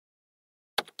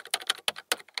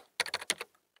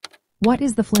What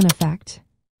is the Flynn effect?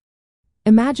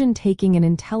 Imagine taking an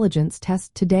intelligence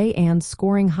test today and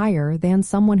scoring higher than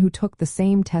someone who took the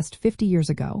same test 50 years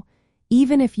ago,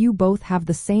 even if you both have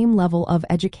the same level of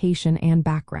education and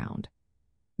background.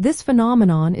 This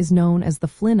phenomenon is known as the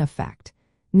Flynn effect,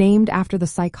 named after the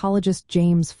psychologist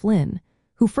James Flynn,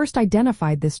 who first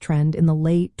identified this trend in the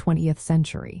late 20th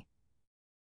century.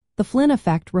 The Flynn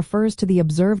effect refers to the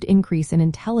observed increase in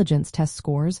intelligence test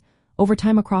scores over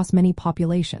time across many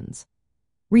populations.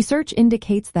 Research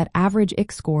indicates that average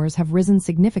IQ scores have risen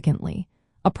significantly,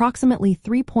 approximately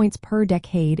 3 points per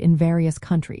decade in various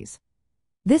countries.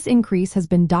 This increase has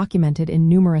been documented in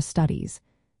numerous studies,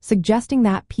 suggesting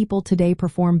that people today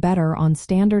perform better on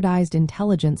standardized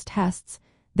intelligence tests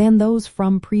than those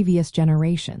from previous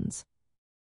generations.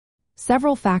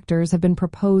 Several factors have been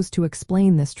proposed to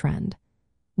explain this trend.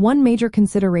 One major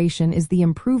consideration is the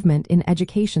improvement in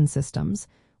education systems,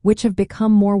 which have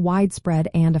become more widespread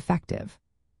and effective.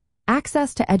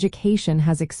 Access to education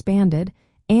has expanded,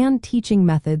 and teaching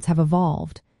methods have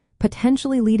evolved,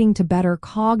 potentially leading to better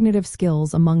cognitive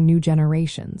skills among new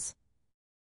generations.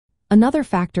 Another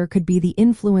factor could be the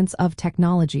influence of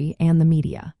technology and the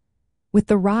media. With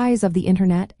the rise of the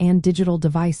internet and digital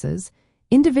devices,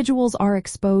 individuals are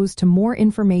exposed to more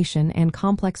information and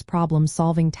complex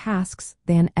problem-solving tasks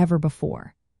than ever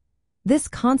before. This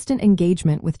constant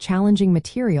engagement with challenging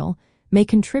material may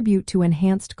contribute to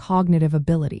enhanced cognitive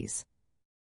abilities.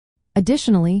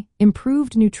 Additionally,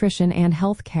 improved nutrition and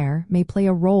health care may play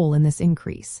a role in this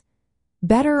increase.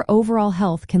 Better overall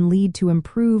health can lead to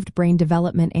improved brain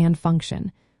development and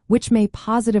function, which may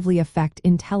positively affect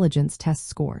intelligence test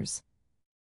scores.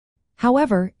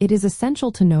 However, it is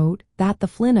essential to note that the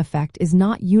Flynn effect is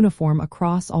not uniform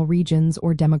across all regions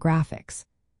or demographics.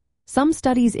 Some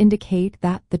studies indicate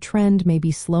that the trend may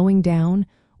be slowing down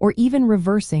or even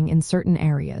reversing in certain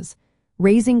areas,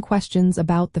 raising questions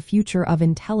about the future of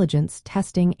intelligence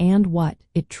testing and what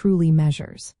it truly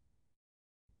measures.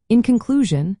 In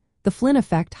conclusion, the Flynn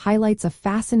effect highlights a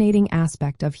fascinating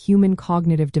aspect of human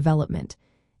cognitive development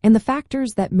and the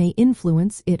factors that may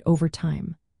influence it over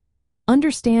time.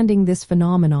 Understanding this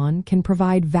phenomenon can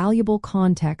provide valuable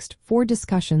context for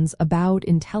discussions about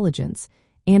intelligence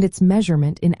and its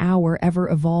measurement in our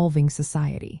ever-evolving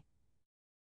society.